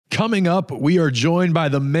Coming up, we are joined by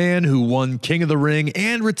the man who won King of the Ring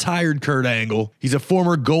and retired Kurt Angle. He's a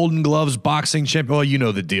former Golden Gloves boxing champion. Well, you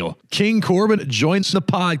know the deal. King Corbin joins the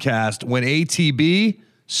podcast when ATB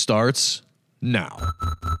starts now.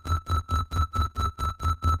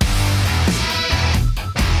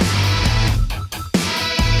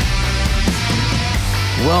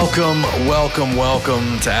 Welcome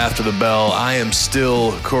to After the Bell. I am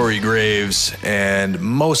still Corey Graves, and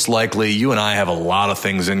most likely you and I have a lot of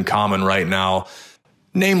things in common right now,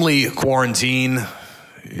 namely quarantine.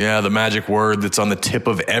 Yeah, the magic word that's on the tip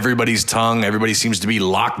of everybody's tongue. Everybody seems to be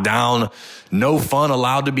locked down. No fun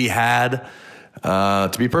allowed to be had.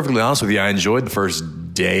 To be perfectly honest with you, I enjoyed the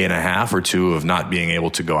first day and a half or two of not being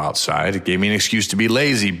able to go outside. It gave me an excuse to be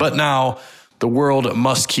lazy, but now the world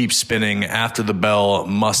must keep spinning. After the Bell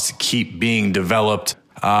must keep being developed.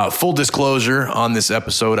 Full disclosure on this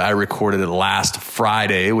episode, I recorded it last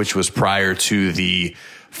Friday, which was prior to the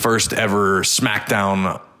first ever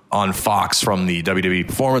SmackDown on Fox from the WWE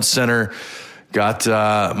Performance Center. Got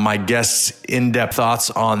my guests' in-depth thoughts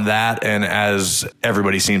on that, and as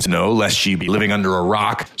everybody seems to know, lest ye be living under a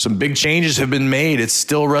rock, some big changes have been made. It's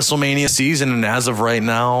still WrestleMania season, and as of right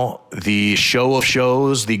now, the show of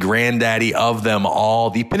shows, the granddaddy of them all,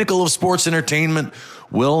 the pinnacle of sports entertainment,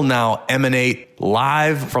 will now emanate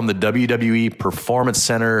live from the WWE Performance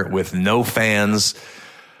Center with no fans.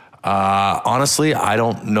 Honestly, I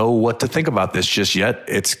don't know what to think about this just yet.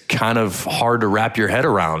 It's kind of hard to wrap your head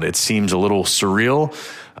around. It seems a little surreal.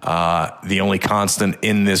 The only constant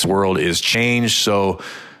in this world is change. So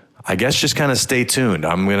I guess just kind of stay tuned.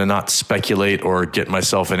 I'm going to not speculate or get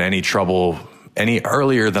myself in any trouble any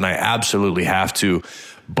earlier than I absolutely have to.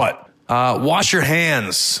 But wash your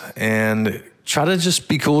hands and try to just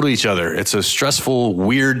be cool to each other. It's a stressful,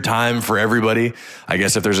 weird time for everybody. I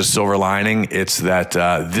guess if there's a silver lining, it's that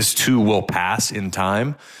this too will pass in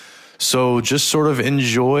time. So just sort of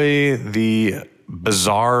enjoy the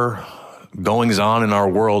bizarre goings on in our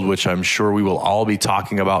world, which I'm sure we will all be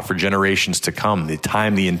talking about for generations to come. The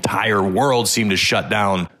time the entire world seemed to shut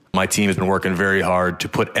down. My team has been working very hard to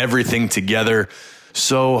put everything together.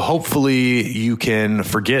 So hopefully you can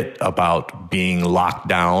forget about being locked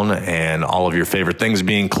down and all of your favorite things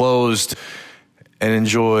being closed and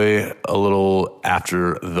enjoy a little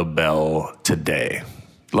After the Bell today.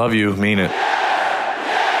 Love you. Mean it.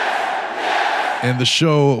 And the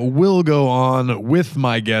show will go on with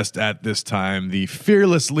my guest at this time, the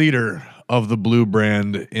fearless leader of the blue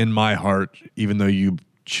brand in my heart, even though you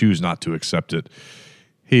choose not to accept it.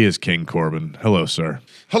 He is King Corbin. Hello, sir.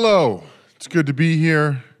 Hello. It's good to be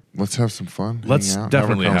here. Let's have some fun. Let's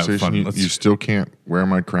definitely have fun. You still can't wear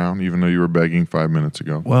my crown, even though you were begging 5 minutes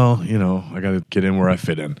ago. Well, you know, I got to get in where I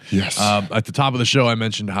fit in. Yes. At the top of the show, I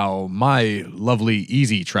mentioned how my lovely,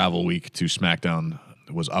 easy travel week to SmackDown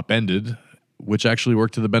was upended, which actually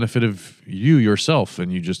worked to the benefit of you yourself.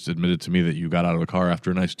 And you just admitted to me that you got out of the car after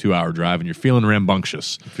a nice 2-hour drive and you're feeling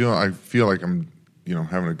rambunctious. I feel like I'm,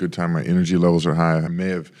 having a good time. My energy levels are high. I may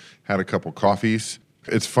have had a couple coffees.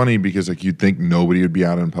 It's funny because you'd think nobody would be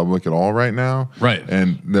out in public at all right now. Right.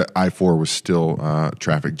 And the I-4 was still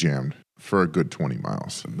traffic jammed for a good 20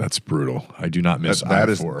 miles. That's brutal. I do not miss that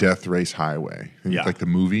I-4. Is Death Race Highway. Yeah. Like the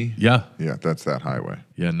movie? Yeah. Yeah, that's that highway.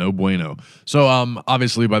 Yeah, no bueno. So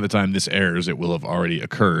obviously by the time this airs, it will have already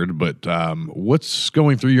occurred. But what's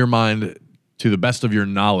going through your mind to the best of your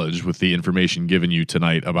knowledge with the information given you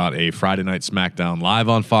tonight about a Friday Night SmackDown live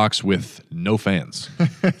on Fox with no fans?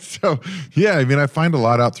 So, yeah, I find a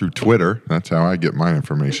lot out through Twitter. That's how I get my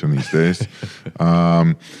information these days.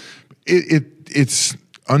 It's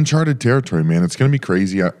uncharted territory, man. It's going to be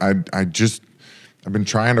crazy. I've been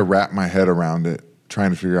trying to wrap my head around it,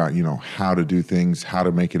 trying to figure out, how to do things, how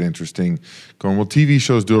to make it interesting. Going, well, TV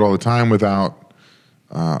shows do it all the time without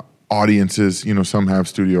audiences. Some have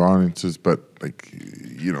studio audiences, but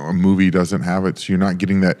a movie doesn't have it, so you're not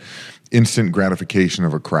getting that instant gratification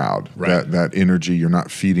of a crowd. Right. That energy, you're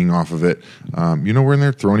not feeding off of it. We're in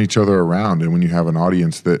there throwing each other around, and when you have an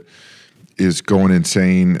audience that is going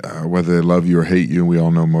insane, whether they love you or hate you, and we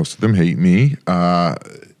all know most of them hate me,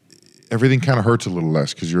 everything kind of hurts a little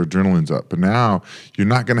less because your adrenaline's up. But now you're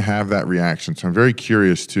not going to have that reaction, so I'm very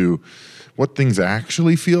curious to what things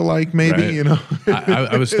actually feel like, maybe, right.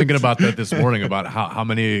 I was thinking about that this morning, about how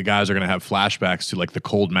many guys are going to have flashbacks to the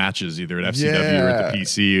cold matches, either at FCW or at the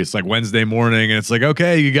PC. It's like Wednesday morning, and it's like,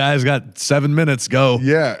 okay, you guys got 7 minutes, go.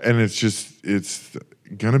 Yeah, and it's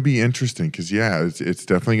going to be interesting because, it's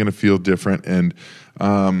definitely going to feel different. And,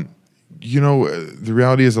 the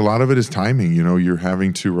reality is a lot of it is timing. You're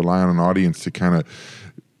having to rely on an audience to kind of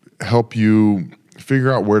help you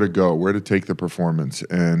figure out where to go, where to take the performance.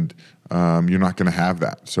 And you're not going to have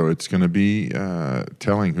that. So it's going to be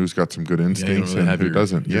telling who's got some good instincts really and who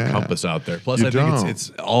doesn't. Your compass out there. Plus, I think it's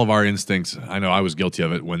all of our instincts. I know I was guilty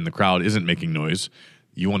of it. When the crowd isn't making noise,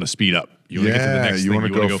 you want to speed up. You want to get to the next thing. You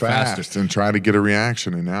want to go fast and try to get a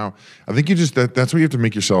reaction. And now I think that's what you have to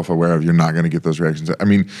make yourself aware of. You're not going to get those reactions. I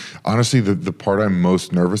mean, honestly, the part I'm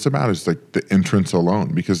most nervous about is like the entrance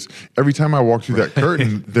alone, because every time I walk through that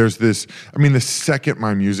curtain, there's this, I mean, the second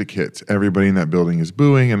my music hits, everybody in that building is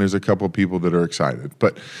booing and there's a couple of people that are excited.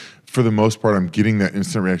 But for the most part, I'm getting that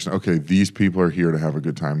instant reaction. Okay, these people are here to have a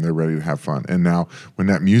good time. They're ready to have fun. And now when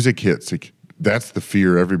that music hits, like, that's the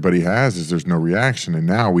fear everybody has, is there's no reaction. And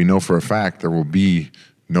now we know for a fact there will be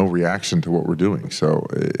no reaction to what we're doing. So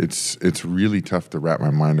it's really tough to wrap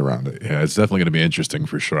my mind around it. Yeah, it's definitely going to be interesting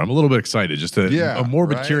for sure. I'm a little bit excited, just a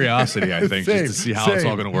morbid curiosity, I think, just to see how it's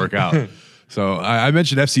all going to work out. So I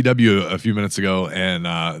mentioned FCW a few minutes ago, and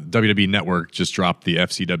WWE Network just dropped the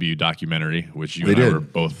FCW documentary, which you and I were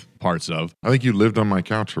both parts of. I think you lived on my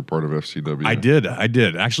couch for part of FCW. I did.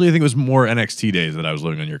 Actually, I think it was more NXT days that I was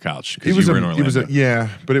living on your couch because you were in Orlando.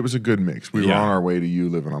 But it was a good mix. We were on our way to you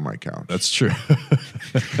living on my couch. That's true.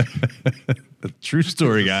 True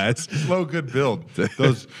story, guys. Slow, good build.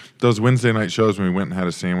 Those Wednesday night shows when we went and had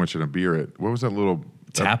a sandwich and a beer at, what was that little...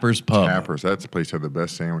 Tapper's Pub. Tapper's. That's the place that had the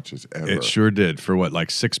best sandwiches ever. It sure did. For what, like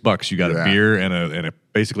 $6, you got a beer and a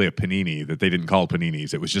basically a panini that they didn't call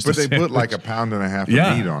paninis. It was just. But they put like 1.5 pounds of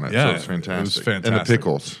meat on it. Yeah, so it's fantastic. It was fantastic. And the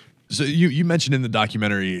pickles. So you mentioned in the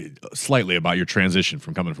documentary slightly about your transition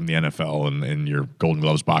from coming from the NFL and your Golden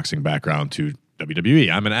Gloves boxing background to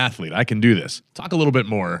WWE. I'm an athlete. I can do this. Talk a little bit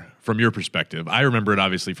more from your perspective. I remember it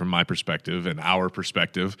obviously from my perspective and our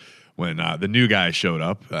perspective when the new guy showed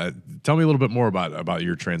up. Tell me a little bit more about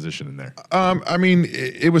your transition in there. I mean,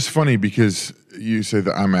 it was funny because you say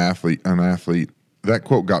that I'm an athlete. That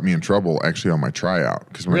quote got me in trouble actually on my tryout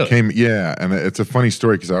because when I came, and it's a funny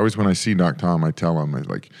story because when I see Doc Tom, I tell him,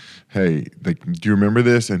 like, hey, like, do you remember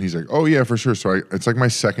this? And he's like, oh yeah, for sure. So it's like my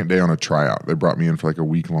second day on a tryout. They brought me in for like a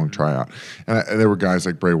week-long tryout, and there were guys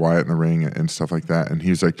like Bray Wyatt in the ring and stuff like that. And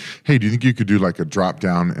he was like, hey, do you think you could do like a drop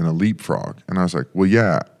down and a leapfrog? And I was like, well,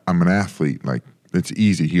 yeah, I'm an athlete, like. It's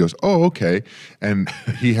easy. He goes, oh, okay. And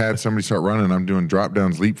he had somebody start running. I'm doing drop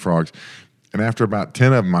downs, leapfrogs. And after about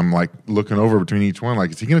 10 of them, I'm like looking over between each one.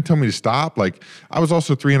 Like, is he going to tell me to stop? Like, I was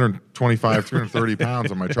also 325, 330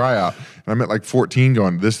 pounds on my tryout. And I'm at like 14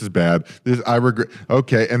 going, this is bad. I regret.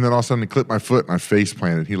 Okay. And then all of a sudden he clipped my foot and I face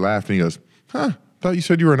planted. He laughed and he goes, huh. Thought you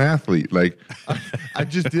said you were an athlete. Like, I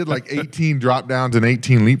just did like 18 drop downs and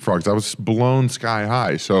 18 leapfrogs. I was blown sky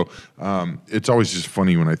high. So it's always just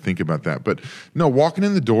funny when I think about that. But no, walking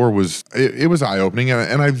in the door was eye opening.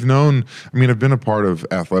 And I've been a part of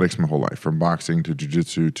athletics my whole life, from boxing to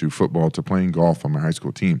jiu-jitsu to football to playing golf on my high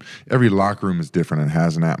school team. Every locker room is different and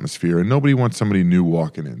has an atmosphere, and nobody wants somebody new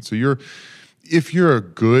walking in. So if you're a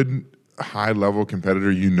good high-level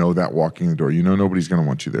competitor, you know that walking in the door. You know nobody's going to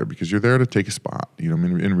want you there because you're there to take a spot. You know, I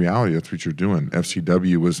mean, in reality, that's what you're doing.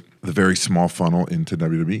 FCW was the very small funnel into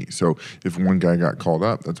WWE. So if one guy got called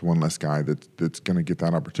up, that's one less guy that's going to get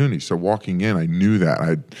that opportunity. So walking in, I knew that.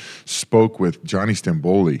 I spoke with Johnny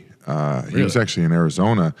Stamboli. He was actually in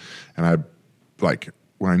Arizona, and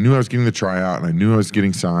when I knew I was getting the tryout and I knew I was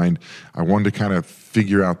getting signed, I wanted to kind of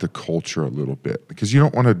figure out the culture a little bit because you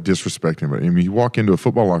don't want to disrespect anybody. I mean, you walk into a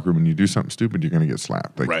football locker room and you do something stupid, you're going to get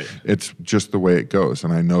slapped. Like, it's just the way it goes.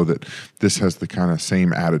 And I know that this has the kind of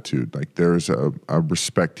same attitude. Like, there's a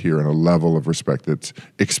respect here and a level of respect that's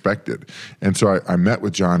expected. And so I met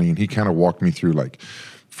with Johnny, and he kind of walked me through, like,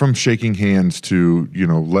 from shaking hands to,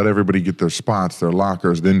 let everybody get their spots, their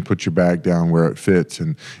lockers, then put your bag down where it fits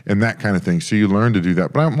and that kind of thing. So you learn to do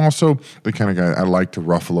that. But I'm also the kind of guy, I like to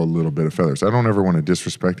ruffle a little bit of feathers. I don't ever want to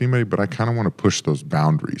disrespect anybody, but I kind of want to push those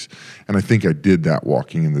boundaries. And I think I did that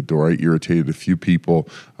walking in the door. I irritated a few people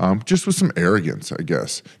just with some arrogance, I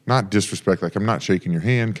guess. Not disrespect, like I'm not shaking your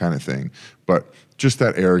hand kind of thing, but just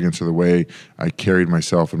that arrogance of the way I carried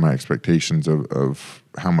myself and my expectations of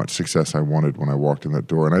how much success I wanted when I walked in that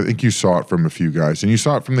door. And I think you saw it from a few guys, and you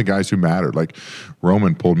saw it from the guys who mattered. Like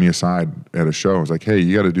Roman pulled me aside at a show. I was like, hey,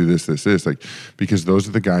 you got to do this, like, because those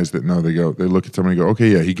are the guys that know. They look at somebody and go, okay,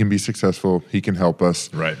 yeah, he can be successful. He can help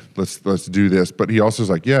us. Right. Let's do this. But he also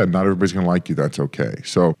is like, yeah, not everybody's going to like you. That's okay.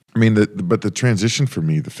 So, I mean, but the transition for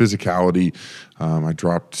me, the physicality, I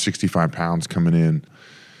dropped 65 pounds coming in.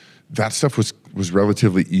 That stuff was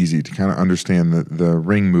relatively easy to kind of understand the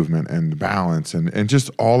ring movement and the balance and just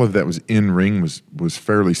all of that was in ring was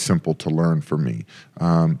fairly simple to learn for me.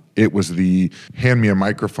 It was the hand me a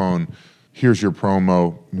microphone, here's your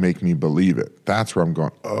promo, make me believe it. That's where I'm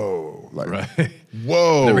going, oh, Like, Right.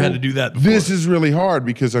 whoa. Never had to do that before. This is really hard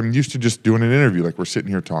because I'm used to just doing an interview. Like we're sitting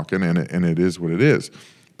here talking and it is what it is.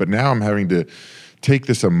 But now I'm having to take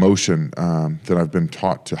this emotion that I've been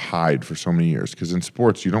taught to hide for so many years. Because in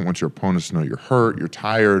sports, you don't want your opponents to know you're hurt, you're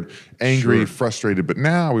tired, angry, frustrated. But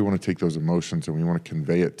now we want to take those emotions and we want to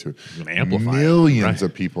convey it to millions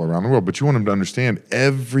of people around the world. But you want them to understand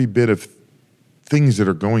every bit of things that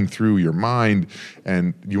are going through your mind,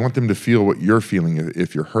 and you want them to feel what you're feeling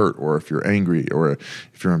if you're hurt or if you're angry or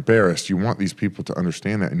if you're embarrassed. You want these people to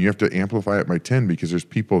understand that, and you have to amplify it by 10 because there's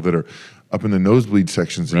people that are up in the nosebleed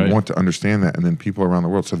sections and want to understand that, and then people around the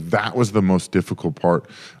world. So that was the most difficult part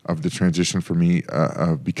of the transition for me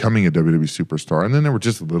of becoming a WWE superstar. And then there were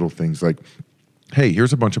just little things like, hey,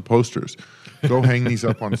 here's a bunch of posters. Go hang these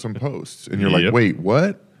up on some posts. And you're like, wait,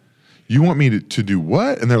 what? You want me to do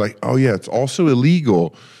what? And they're like, oh, yeah, it's also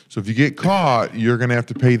illegal. So if you get caught, you're going to have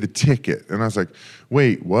to pay the ticket. And I was like,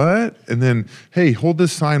 wait, what? And then, hey, hold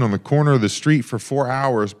this sign on the corner of the street for 4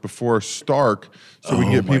 hours before Stark so we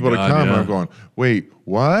can get people to come. And I'm going, wait,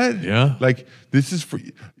 what? Yeah. Like, this is for...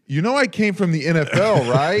 You know I came from the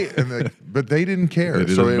NFL, right? But they didn't care.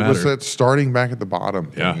 So it was that starting back at the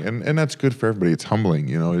bottom thing. Yeah. And that's good for everybody. It's humbling.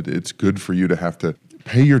 You know, it's good for you to have to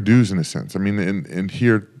pay your dues in a sense. I mean, and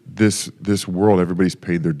here... This world, everybody's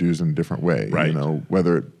paid their dues in a different way. Right. You know,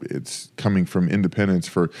 whether it's coming from independence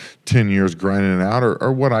for 10 years grinding it out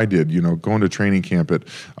or what I did, you know, going to training camp at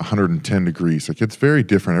 110 degrees. Like, it's very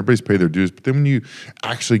different. Everybody's paid their dues. But then when you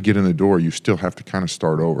actually get in the door, you still have to kind of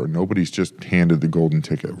start over. Nobody's just handed the golden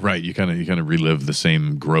ticket. Right. You kind of relive the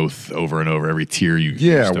same growth over and over every tier you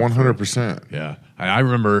 100%. Yeah. I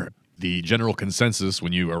remember the general consensus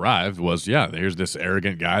when you arrived was, there's this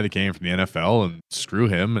arrogant guy that came from the NFL and screw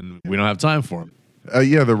him and we don't have time for him.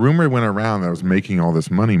 The rumor went around that I was making all this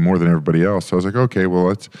money more than everybody else. So I was like, okay, well,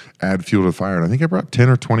 let's add fuel to the fire. And I think I brought 10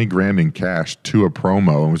 or 20 grand in cash to a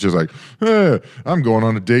promo and was just like, I'm going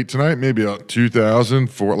on a date tonight, maybe about 2,000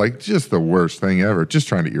 for like just the worst thing ever. Just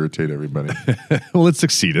trying to irritate everybody. Well, it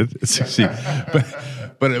succeeded.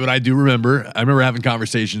 But I do remember, having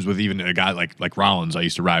conversations with even a guy like Rollins I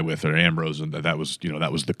used to ride with, or Ambrose, and that was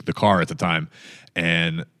the car at the time.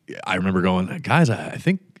 And I remember going, guys, I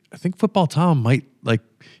think Football Tom might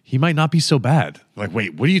not be so bad. Like,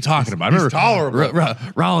 wait, what are you talking about? I remember tolerable.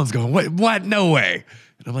 Rollins going, what? No way.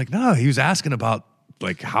 And I'm like, no, he was asking about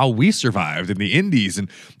like how we survived in the Indies,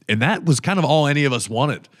 and that was kind of all any of us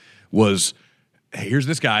wanted was, hey, here's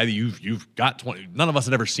this guy that you've got 20. None of us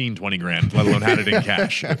had ever seen 20 grand, let alone had it in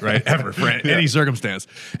cash, right? Ever for any circumstance.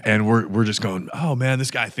 And we're just going, oh man,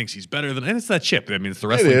 this guy thinks he's better than, and it's that chip. I mean, it's the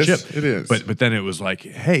wrestling chip. It is. But then it was like,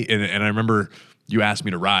 hey, and I remember you asked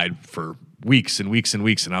me to ride for weeks and weeks and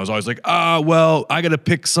weeks, and I was always like, well, I got to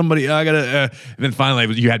pick somebody. And then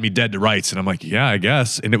finally you had me dead to rights, and I'm like, yeah, I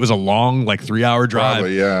guess. And it was a long, like 3-hour drive.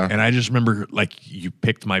 Probably, yeah. And I just remember like you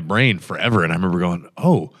picked my brain forever, and I remember going,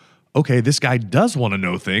 oh, okay, this guy does want to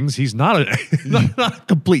know things. He's not a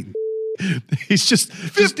complete. He's just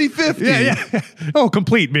 50-50. Yeah. Oh,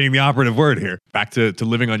 complete being the operative word here. Back to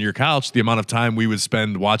living on your couch, the amount of time we would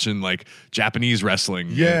spend watching like Japanese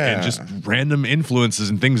wrestling and just random influences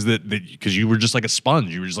and things that because you were just like a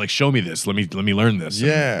sponge. You were just like, show me this. Let me learn this.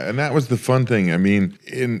 Yeah, and that was the fun thing. I mean,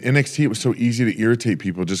 in NXT, it was so easy to irritate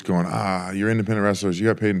people just going, you're independent wrestlers. You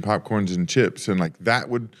got paid in popcorns and chips. And like that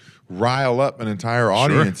would rile up an entire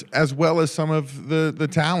audience as well as some of the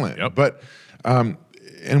talent. Yep. But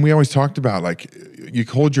and we always talked about like you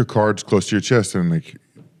hold your cards close to your chest, and like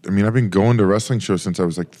I mean I've been going to wrestling shows since I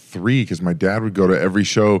was like 3 because my dad would go to every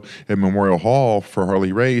show at Memorial Hall for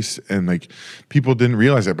Harley Race, and like people didn't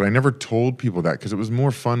realize that, but I never told people that because it was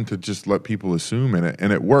more fun to just let people assume in it,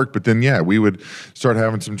 and it worked. But then we would start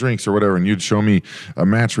having some drinks or whatever, and you'd show me a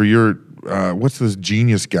match where you're what's this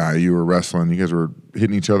genius guy you were wrestling? You guys were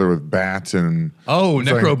hitting each other with bats and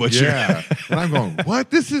Necro like, Butcher. Yeah, and I'm going,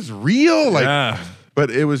 what? This is real? Like, but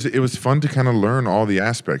it was fun to kind of learn all the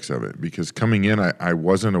aspects of it because coming in, I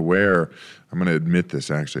wasn't aware. I'm going to admit this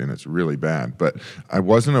actually, and it's really bad, but I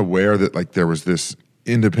wasn't aware that like there was this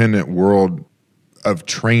independent world of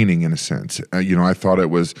training in a sense. I thought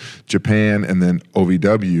it was Japan and then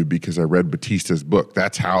OVW because I read Batista's book.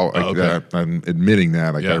 That's how I'm admitting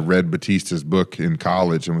that. Like I read Batista's book in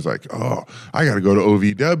college and was like, oh, I got to go to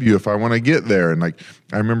OVW if I want to get there. And like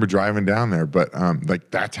I remember driving down there, but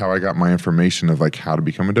like that's how I got my information of like how to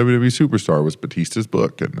become a WWE superstar was Batista's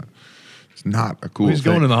book. And it's not a cool thing. He's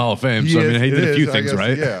going in the Hall of Fame, so I mean, he did a few things,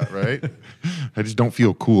 right? Yeah, right. I just don't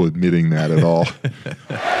feel cool admitting that at all.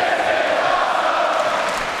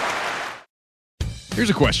 Here's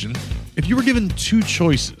a question. If you were given 2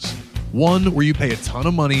 choices, One where you pay a ton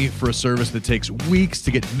of money for a service that takes weeks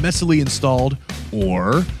to get messily installed,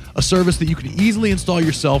 or a service that you can easily install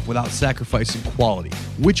yourself without sacrificing quality.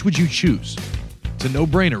 Which would you choose? It's a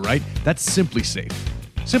no-brainer, right? That's SimpliSafe.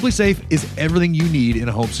 SimpliSafe is everything you need in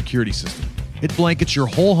a home security system. It blankets your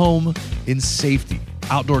whole home in safety.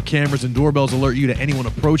 Outdoor cameras and doorbells alert you to anyone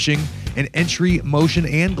approaching, and entry, motion,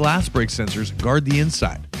 and glass break sensors guard the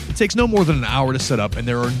inside. It takes no more than an hour to set up, and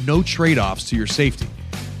there are no trade-offs to your safety.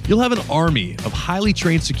 You'll have an army of highly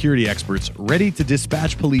trained security experts ready to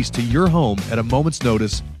dispatch police to your home at a moment's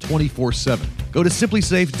notice 24/7. Go to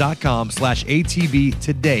simplysafe.com/ATB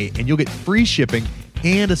today and you'll get free shipping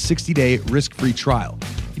and a 60-day risk-free trial.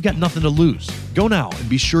 You've got nothing to lose. Go now and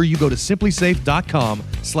be sure you go to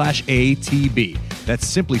simplysafe.com/ATB.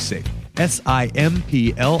 That's SimpliSafe,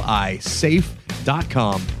 SIMPLI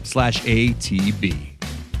safe.com/ATB.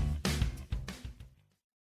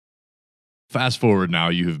 Fast forward now,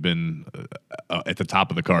 you have been at the top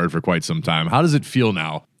of the card for quite some time. How does it feel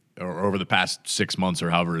now, or over the past 6 months or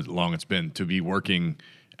however long it's been, to be working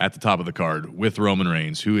at the top of the card with Roman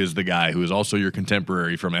Reigns, who is the guy who is also your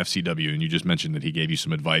contemporary from FCW, and you just mentioned that he gave you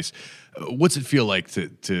some advice. What's it feel like to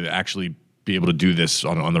actually be able to do this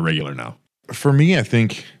on the regular now? For me, I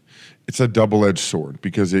think it's a double-edged sword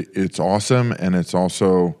because it's awesome and it's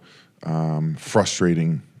also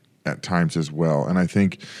frustrating at times as well. And I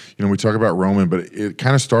think, we talk about Roman, but it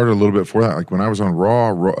kind of started a little bit before that. Like when I was on Raw,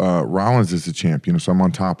 Rollins is the champion, so I'm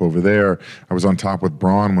on top over there. I was on top with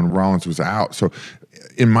Braun when Rollins was out. So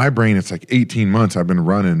in my brain, it's like 18 months I've been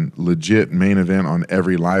running legit main event on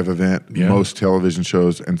every live event, most television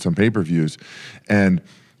shows, and some pay-per-views. And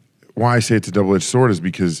why I say it's a double-edged sword is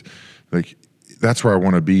because, like, that's where I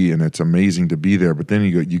want to be, and it's amazing to be there. But then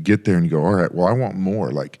you get there and you go, all right, well, I want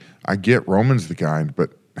more. Like, I get Roman's the guy,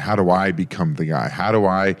 but how do I become the guy? How do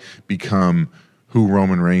I become who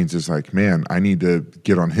Roman Reigns is? Like, man, I need to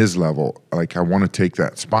get on his level. Like, I want to take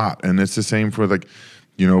that spot. And it's the same for, like,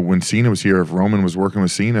 when Cena was here, if Roman was working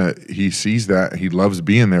with Cena, he sees that. He loves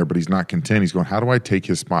being there, but he's not content. He's going, how do I take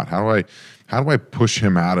his spot? How do I push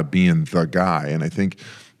him out of being the guy? And I think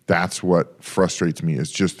that's what frustrates me,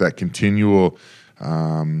 is just that continual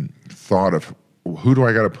thought of, who do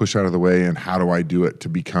I got to push out of the way, and how do I do it to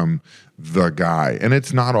become the guy? And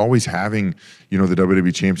it's not always having, the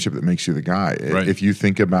WWE Championship that makes you the guy. Right. If you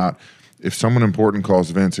think about, if someone important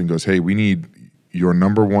calls Vince and goes, hey, we need your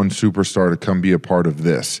number one superstar to come be a part of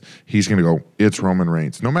this, he's going to go, it's Roman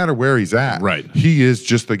Reigns. No matter where he's at, right, he is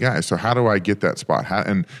just the guy. So how do I get that spot?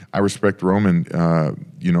 And I respect Roman,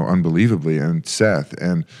 unbelievably, and Seth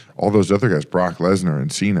and all those other guys, Brock Lesnar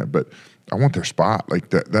and Cena, but I want their spot. Like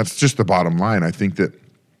that's just the bottom line. I think that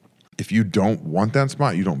if you don't want that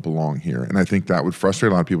spot, you don't belong here. And I think that would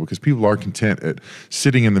frustrate a lot of people because people are content at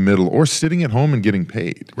sitting in the middle or sitting at home and getting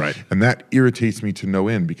paid. Right. And that irritates me to no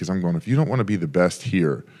end because I'm going, if you don't want to be the best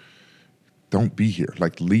here, don't be here.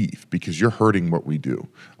 Like, leave, because you're hurting what we do.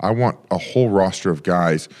 I want a whole roster of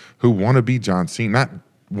guys who want to be John Cena, not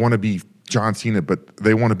want to be John Cena, but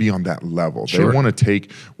they want to be on that level. Sure. They want to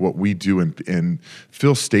take what we do and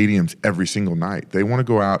fill stadiums every single night. They want to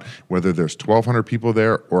go out, whether there's 1,200 people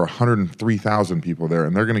there or 103,000 people there,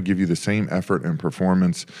 and they're going to give you the same effort and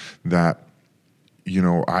performance that,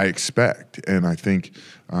 I expect. And I think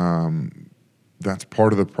that's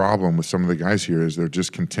part of the problem with some of the guys here, is they're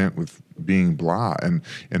just content with being blah. And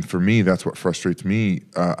for me, that's what frustrates me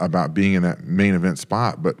about being in that main event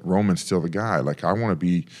spot. But Roman's still the guy. Like, I want to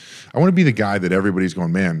be the guy that everybody's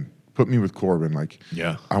going, man, put me with Corbin. Like,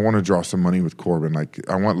 yeah, I want to draw some money with Corbin. Like,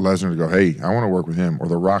 I want Lesnar to go, hey, I want to work with him, or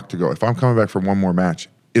The Rock to go, if I'm coming back for one more match,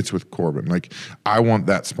 it's with Corbin. Like, I want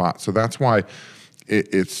that spot. So that's why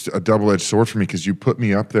it's a double-edged sword for me, because you put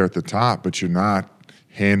me up there at the top, but you're not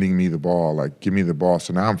handing me the ball. Like, give me the ball.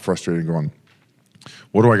 So now I'm frustrated going,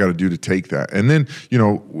 what do I got to do to take that? And then,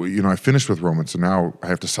 I finished with Roman, so now I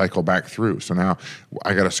have to cycle back through. So now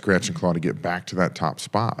I got to scratch and claw to get back to that top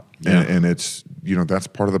spot. Yeah. And it's, that's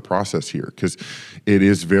part of the process here, because it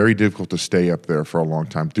is very difficult to stay up there for a long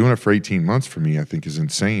time. Doing it for 18 months for me, I think, is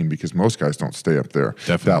insane, because most guys don't stay up there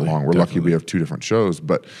that long. We're lucky we have 2 different shows,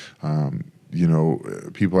 but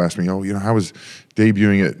people ask me, how was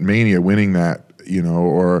debuting at Mania, winning that,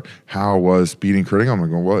 or how was beating Kurt Angle? I'm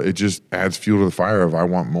going, well, it just adds fuel to the fire of I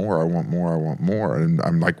want more, I want more, I want more. And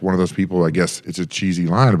I'm like one of those people, I guess it's a cheesy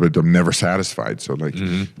line, but I'm never satisfied. So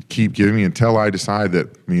keep giving me until I decide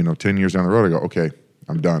that, 10 years down the road, I go, okay,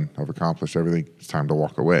 I'm done. I've accomplished everything. It's time to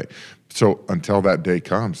walk away. So until that day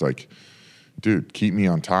comes, like, dude, keep me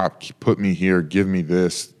on top, put me here, give me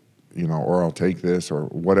this, or I'll take this, or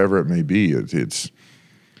whatever it may be.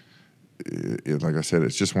 like I said,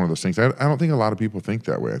 it's just one of those things. I don't think a lot of people think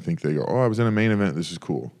that way. I think they go, "Oh, I was in a main event. This is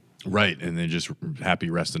cool." Right, and they're just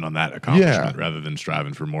happy resting on that accomplishment rather than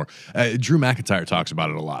striving for more. Drew McIntyre talks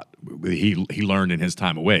about it a lot. He learned in his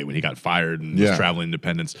time away when he got fired and was traveling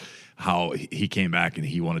independence how he came back and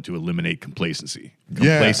he wanted to eliminate complacency.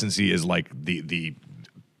 Complacency is like the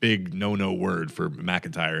big no word for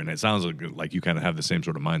McIntyre, and it sounds like you kind of have the same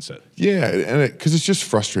sort of mindset. Yeah, and because it's just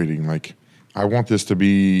frustrating. Like, I want this to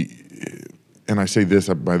be, and I say this,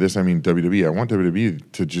 by this I mean WWE. I want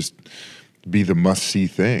WWE to just be the must-see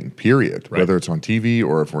thing, period. Right. Whether it's on TV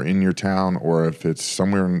or if we're in your town or if it's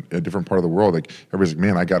somewhere in a different part of the world, like everybody's like,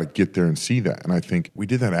 man, I got to get there and see that. And I think we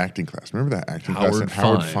did that acting class. Remember that acting class?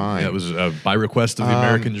 Howard Fine. Yeah, it was by request of the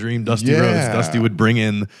American Dream, Dusty Rhodes. Dusty would bring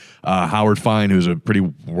in Howard Fine, who's a pretty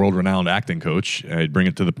world-renowned acting coach. He'd bring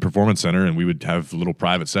it to the Performance Center, and we would have little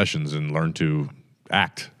private sessions and learn to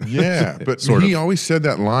act. Yeah, but he always said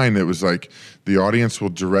that line that was like, the audience will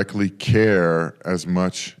directly care as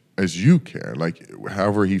much as you care. Like,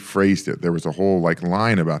 however he phrased it, there was a whole like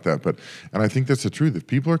line about that. And I think that's the truth. If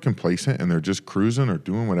people are complacent and they're just cruising or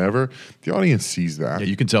doing whatever, the audience sees that. Yeah,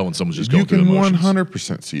 you can tell when someone's just going through emotions. You can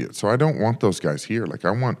 100% see it. So I don't want those guys here. Like,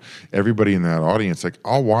 I want everybody in that audience. Like,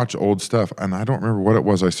 I'll watch old stuff, and I don't remember what it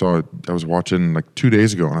was I was watching like 2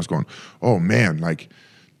 days ago, and I was going, oh man, like,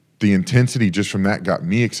 the intensity just from that got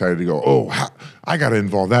me excited to go, oh, I got to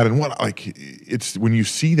involve that. And it's when you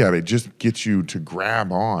see that, it just gets you to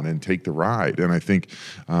grab on and take the ride. And I think,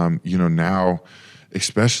 now,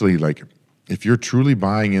 especially like if you're truly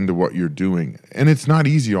buying into what you're doing, and it's not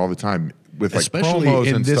easy all the time with like especially promos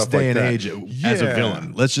in and this stuff day like and that. age as a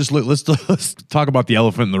villain. Let's talk about the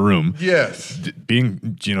elephant in the room. Yes.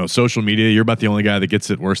 Being, social media, you're about the only guy that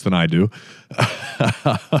gets it worse than I do.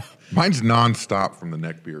 Mine's nonstop from the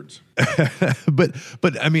neckbeards.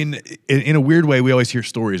 but I mean, in a weird way, we always hear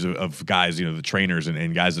stories of guys, the trainers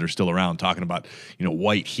and guys that are still around talking about,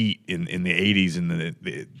 white heat in the 80s and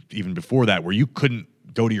the even before that, where you couldn't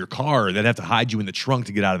go to your car. They'd have to hide you in the trunk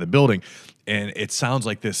to get out of the building. And it sounds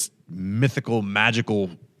like this mythical, magical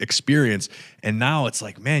experience. And now it's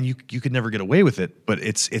like, man, you could never get away with it, but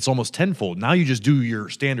it's almost tenfold. Now you just do your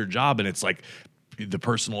standard job, and it's like the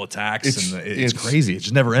personal attacks, it's crazy. It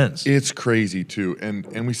just never ends. It's crazy too.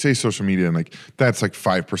 And we say social media, and like that's like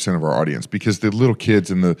 5% of our audience, because the little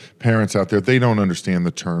kids and the parents out there, they don't understand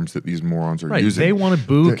the terms that these morons are using. They want to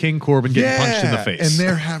boo King Corbin getting punched in the face. And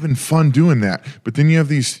they're having fun doing that. But then you have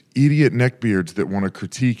these idiot neckbeards that want to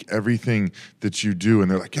critique everything that you do,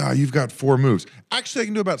 and they're like, you've got 4 moves. Actually, I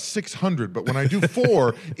can do about 600, but when I do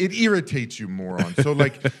 4, it irritates you, moron. So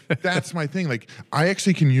like, that's my thing. Like, I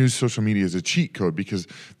actually can use social media as a cheat code, because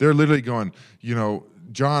they're literally going,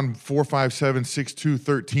 John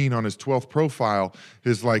 4576213 on his 12th profile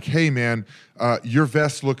is like, hey man, your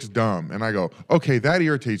vest looks dumb. And I go, okay, that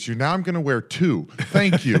irritates you. Now I'm going to wear 2.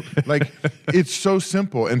 Thank you. Like, it's so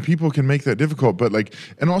simple, and people can make that difficult. But like,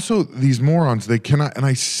 and also these morons, they cannot, and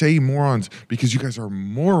I say morons because you guys are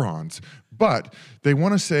morons, but they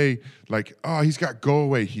want to say like, oh, he's got go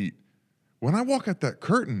away heat. When I walk out that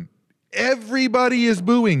curtain, everybody is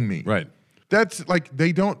booing me. Right. That's like,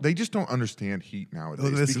 they just don't understand heat nowadays.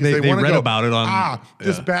 Because they read about it on...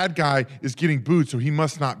 this bad guy is getting booed, so he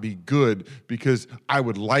must not be good, because I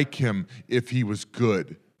would like him if he was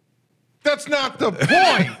good. That's not the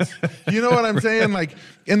point. You know what I'm saying? Like,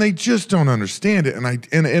 and they just don't understand it.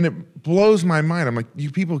 And it blows my mind. I'm like,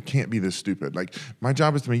 you people can't be this stupid. Like, my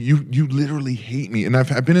job is to make you literally hate me. And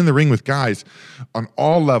I've been in the ring with guys on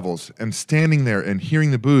all levels and standing there and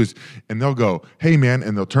hearing the boos, and they'll go, hey man,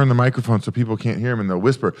 and they'll turn the microphone so people can't hear him, and they'll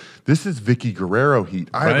whisper, this is Vicky Guerrero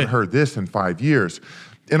heat. I haven't heard this in 5 years.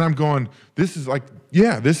 And I'm going, this is like,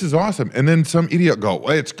 yeah, this is awesome. And then some idiot go,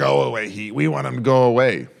 well, it's go away heat. We want him to go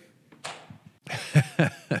away.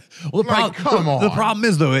 Well, the problem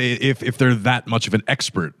is, though, if they're that much of an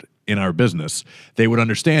expert in our business, they would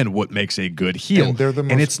understand what makes a good heel. And they're the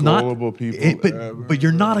most gullible people ever. But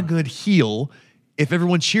you're not a good heel if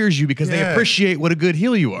everyone cheers you because they appreciate what a good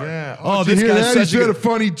heel you are. Yeah. Oh, this guy's such a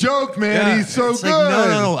funny joke, man. Yeah. He's so it's good. Like,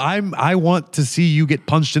 no. I want to see you get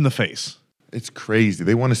punched in the face. It's crazy.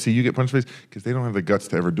 They want to see you get punched in the face because they don't have the guts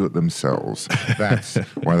to ever do it themselves. That's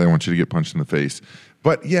why they want you to get punched in the face.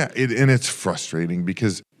 But yeah, it's frustrating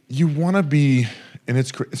because you want to be, and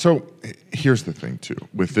it's so. Here's the thing too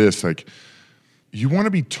with this, like, you want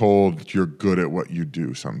to be told you're good at what you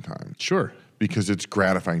do sometimes. Sure, because it's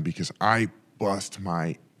gratifying. Because I bust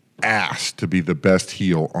my ass to be the best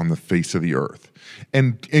heel on the face of the earth,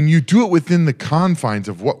 and you do it within the confines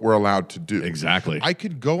of what we're allowed to do. Exactly. I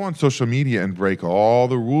could go on social media and break all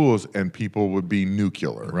the rules, and people would be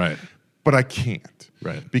nuclear. Right. but I can't.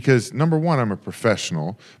 Right. Because number one, I'm a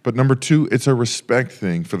professional, but number two, it's a respect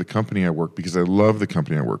thing for the company I work because I love the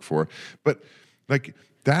company I work for. But like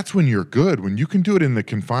that's when you're good, when you can do it in the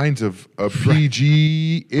confines of a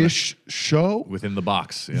PG-ish show. Within the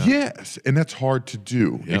box. Yeah. Yes, and that's hard to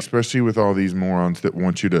do, Yep. especially with all these morons that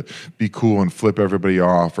want you to be cool and flip everybody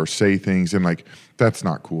off or say things, and like that's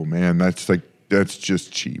not cool, man. That's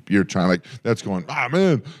just cheap. You're trying that's going,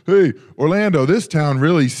 man, hey, Orlando, this town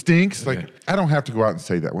really stinks. Like, I don't have to go out and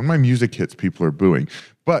say that. When my music hits, people are booing.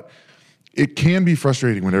 But it can be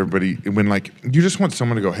frustrating when like, you just want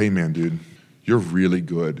someone to go, hey, man, dude, you're really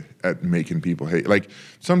good at making people hate. Like,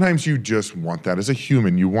 sometimes you just want that. As a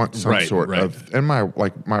human, you want some sort of, and my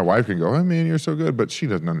wife can go, oh, man, you're so good, but she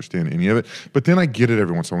doesn't understand any of it. But then I get it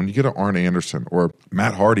every once in a while. When you get an Arn Anderson or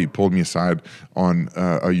Matt Hardy pulled me aside on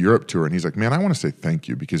a Europe tour, and he's like, man, I want to say thank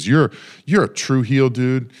you because you're a true heel,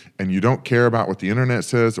 dude, and you don't care about what the internet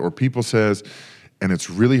says or people says. And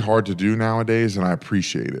it's really hard to do nowadays, and I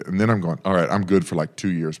appreciate it. And then I'm going, all right, I'm good for like 2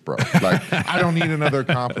 years, bro. Like, I don't need another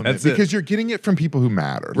compliment because you're getting it from people who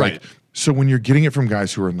matter. Right. Like, so when you're getting it from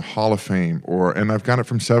guys who are in the Hall of Fame, and I've got it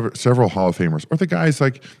from several Hall of Famers, or the guys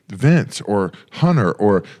like Vince or Hunter,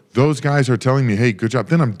 or those guys are telling me, hey, good job,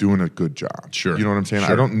 then I'm doing a good job. Sure. You know what I'm saying?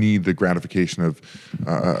 Sure. I don't need the gratification of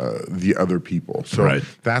the other people. So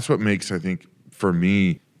that's what makes, I think, for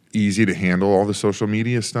me, easy to handle all the social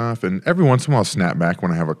media stuff. And every once in a while I'll snap back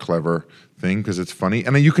when I have a clever thing because it's funny.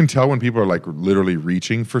 And you can tell when people are like literally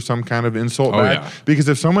reaching for some kind of insult back. Yeah. Because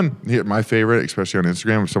if someone, my favorite, especially on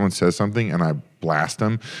Instagram, if someone says something and I blast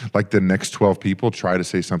them, like the next 12 people try to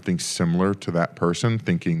say something similar to that person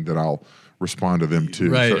thinking that I'll respond to them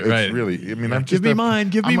too. Right, so it's really, I mean, I'm just give me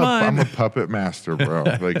mine. I'm a puppet master, bro.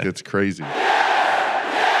 Like, it's crazy.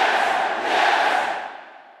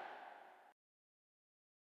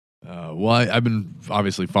 Well, I've been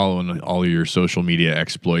obviously following all of your social media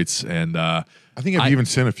exploits, and I think I've even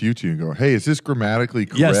sent a few to you and go, hey, is this grammatically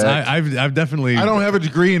correct? Yes, I've definitely. I don't have a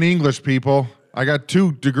degree in English, people. I got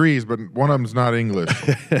 2 degrees, but one of them's not English.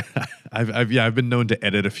 I've been known to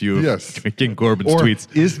edit a few of King Corbin's or,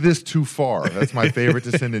 tweets. Is this too far? That's my favorite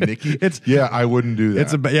to send to Nikki. I wouldn't do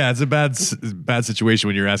that. It's a bad situation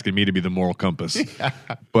when you're asking me to be the moral compass.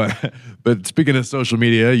 But speaking of social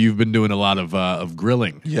media, you've been doing a lot of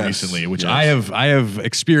grilling recently, which I have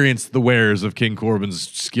experienced the wares of King Corbin's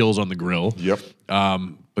skills on the grill. Yep.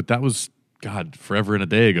 But that was forever and a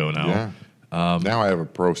day ago now. Yeah. Now I have a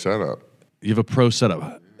pro setup. You have a pro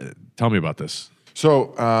setup. Tell me about this.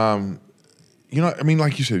 So, I mean,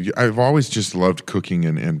 like you said, I've always just loved cooking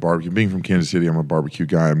and barbecue. Being from Kansas City, I'm a barbecue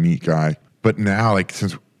guy, a meat guy. But now, like,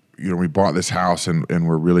 since we bought this house and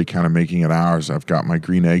we're really kind of making it ours, I've got my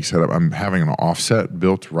green egg set up. I'm having an offset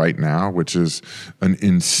built right now, which is an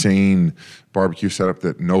insane barbecue setup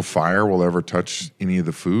that no fire will ever touch any of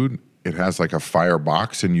the food. It has like a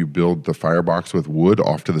firebox, and you build the firebox with wood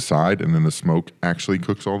off to the side, and then the smoke actually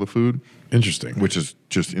cooks all the food. Interesting. Which is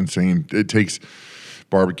just insane. It takes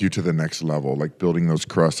barbecue to the next level, like building those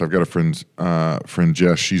crusts. I've got a friend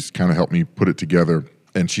Jess. She's kind of helped me put it together,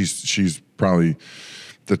 and she's probably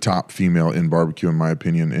the top female in barbecue, in my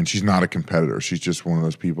opinion. And she's not a competitor. She's just one of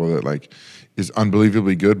those people that like is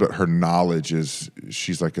unbelievably good, but her knowledge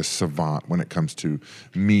she's like a savant when it comes to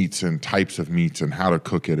meats and types of meats and how to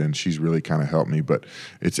cook it. And she's really kind of helped me, but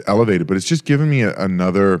it's elevated. But it's just given me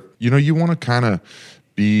another, you want to kind of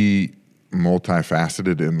be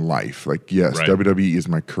multifaceted in life. Like, yes, WWE is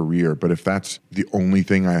my career, but if that's the only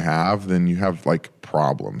thing I have, then you have like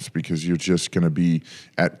problems because you're just going to be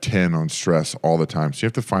at 10 on stress all the time. So you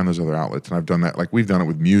have to find those other outlets. And I've done that. Like, we've done it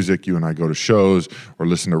with music. You and I go to shows or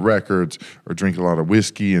listen to records or drink a lot of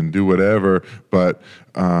whiskey and do whatever. But,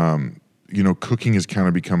 cooking has kind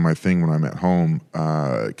of become my thing when I'm at home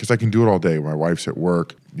because I can do it all day. My wife's at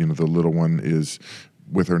work. The little one is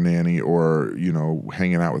with her nanny or,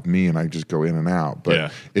 hanging out with me, and I just go in and out.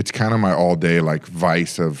 But it's kind of my all day like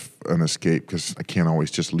vice of an escape because I can't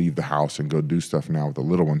always just leave the house and go do stuff now with the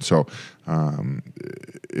little one. So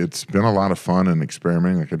it's been a lot of fun and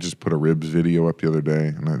experimenting. Like, I just put a ribs video up the other day,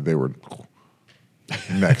 and they were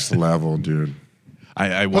next level, dude.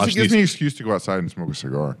 I watch it gives me an excuse to go outside and smoke a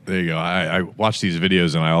cigar. There you go. I watch these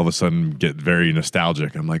videos, and I all of a sudden get very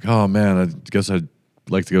nostalgic. I'm like, oh, man, I guess I'd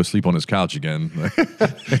like to go sleep on his couch again.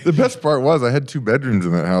 The best part was I had 2 bedrooms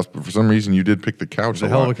in that house, but for some reason you did pick the couch. It's a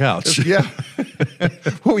hell of a couch. Yeah.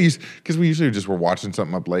 Because we usually just were watching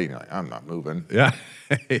something up late, and you're like, I'm not moving. Yeah.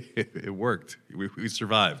 It worked. We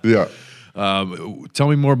survived. Yeah. Tell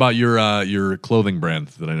me more about your clothing brand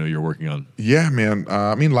that I know you're working on. Yeah, man.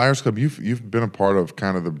 Liars Club, you've been a part of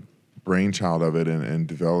kind of the brainchild of it and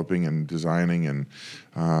developing and designing and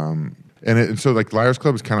And so like Liars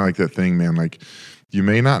Club is kind of like that thing, man. Like you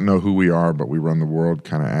may not know who we are, but we run the world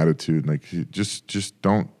kind of attitude. Like just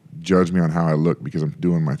don't judge me on how I look because I'm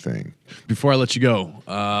doing my thing. Before I let you go,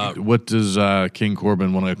 what does King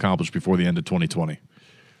Corbin want to accomplish before the end of 2020?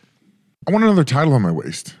 I want another title on my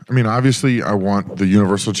waist. I mean, obviously, I want the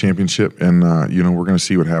Universal Championship, and we're going to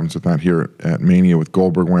see what happens with that here at Mania with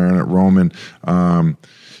Goldberg wearing it, Roman,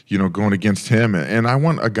 going against him. And I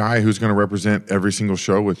want a guy who's going to represent every single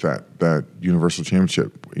show with that Universal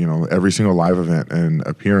Championship. Every single live event and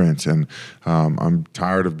appearance. And I'm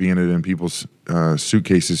tired of being it in people's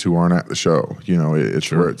suitcases who aren't at the show. It's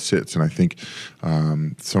Sure. where it sits. And I think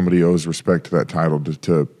somebody owes respect to that title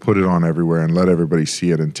to put it on everywhere and let everybody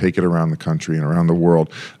see it and take it around the country and around the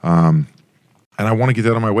world. And I want to get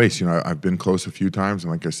that on my waist. I've been close a few times.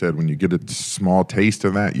 And like I said, when you get a small taste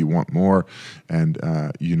of that, you want more. And,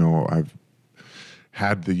 I've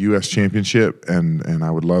had the U.S. Championship, and I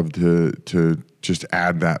would love to just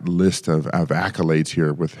add that list of accolades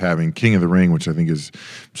here with having King of the Ring, which I think is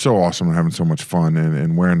so awesome and having so much fun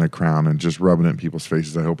and wearing the crown and just rubbing it in people's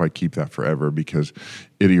faces. I hope I keep that forever because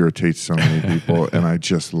it irritates so many people and I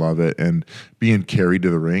just love it. And being carried to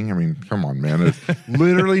the ring, I mean, come on, man. There's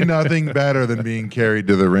literally nothing better than being carried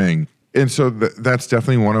to the ring. And so that's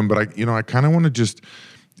definitely one of them. But I kind of want to just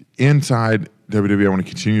inside WWE, I want to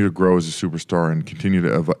continue to grow as a superstar and continue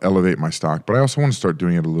to elevate my stock. But I also want to start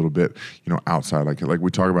doing it a little bit, outside. Like we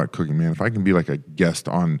talk about cooking, man. If I can be like a guest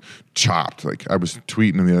on Chopped, like I was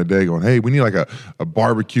tweeting the other day going, hey, we need like a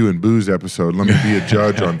barbecue and booze episode. Let me be a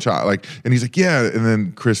judge on Chopped. And he's like, yeah. And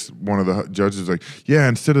then Chris, one of the judges, is like, yeah,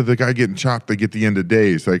 instead of the guy getting chopped, they get the end of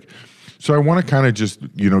days. So I want to kind of just,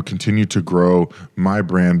 continue to grow my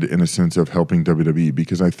brand in a sense of helping WWE,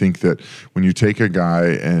 because I think that when you take a guy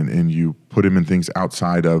and you put him in things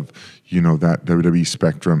outside of, that WWE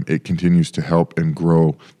spectrum, it continues to help and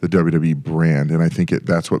grow the WWE brand. And I think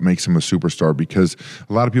that's what makes him a superstar, because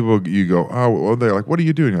a lot of people, you go, oh, well, they're like, what are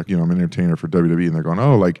you doing? Like, I'm an entertainer for WWE. And they're going,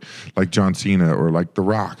 oh, like John Cena or like The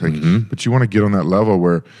Rock. But you want to get on that level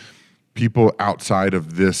where people outside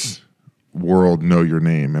of this world know your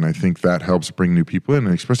name, and I think that helps bring new people in,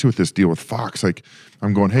 and especially with this deal with Fox. Like,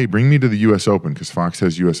 I'm going, hey, bring me to the U.S. Open, because Fox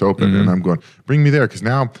has U.S. Open, and I'm going, bring me there, because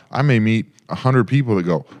now I may meet 100 people that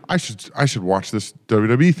go, I should watch this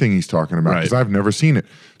WWE thing he's talking about, because I've never seen it.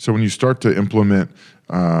 So when you start to implement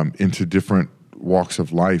into different walks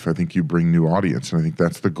of life, I think you bring new audience, and I think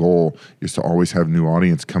that's the goal, is to always have new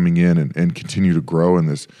audience coming in and continue to grow in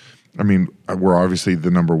this. I mean, we're obviously the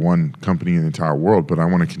number one company in the entire world, but I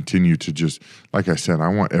want to continue to just, like I said, I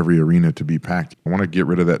want every arena to be packed. I want to get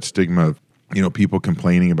rid of that stigma of, people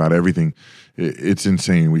complaining about everything. It's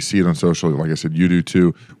insane. We see it on social. Like I said, you do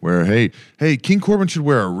too, where, hey, King Corbin should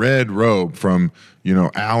wear a red robe from,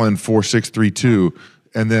 Allen 4632.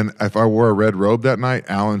 And then if I wore a red robe that night,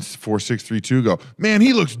 Allen's 4632 go, man,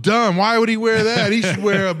 he looks dumb. Why would he wear that? He should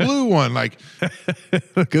wear a blue one. Like,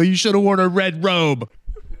 you should have worn a red robe.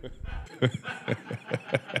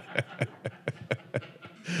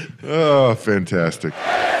 Oh, fantastic.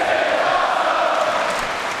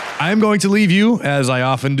 I'm going to leave you, as I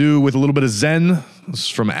often do, with a little bit of Zen. This is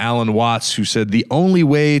from Alan Watts, who said, the only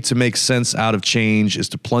way to make sense out of change is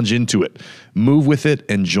to plunge into it, move with it,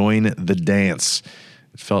 and join the dance.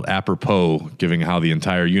 It felt apropos, given how the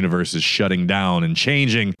entire universe is shutting down and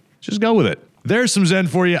changing. Just go with it. There's some Zen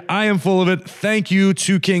for you. I am full of it. Thank you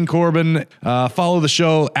to King Corbin. Follow the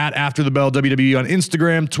show at After the Bell WWE on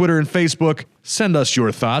Instagram, Twitter, and Facebook. Send us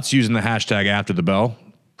your thoughts using the hashtag After the Bell.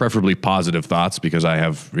 Preferably positive thoughts, because I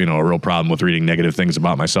have, a real problem with reading negative things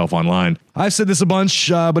about myself online. I've said this a bunch,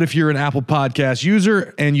 but if you're an Apple Podcast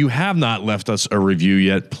user and you have not left us a review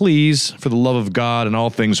yet, please, for the love of God and all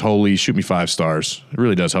things holy, shoot me 5 stars. It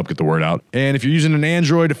really does help get the word out. And if you're using an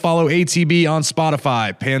Android, follow ATB on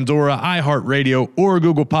Spotify, Pandora, iHeartRadio, or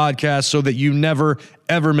Google Podcasts so that you never,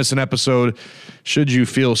 ever miss an episode. Should you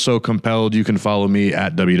feel so compelled, you can follow me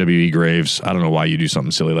at WWE Graves. I don't know why you do something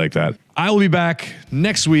silly like that. I will be back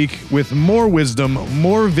next week with more wisdom,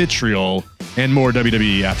 more vitriol, and more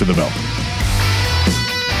WWE After the Bell.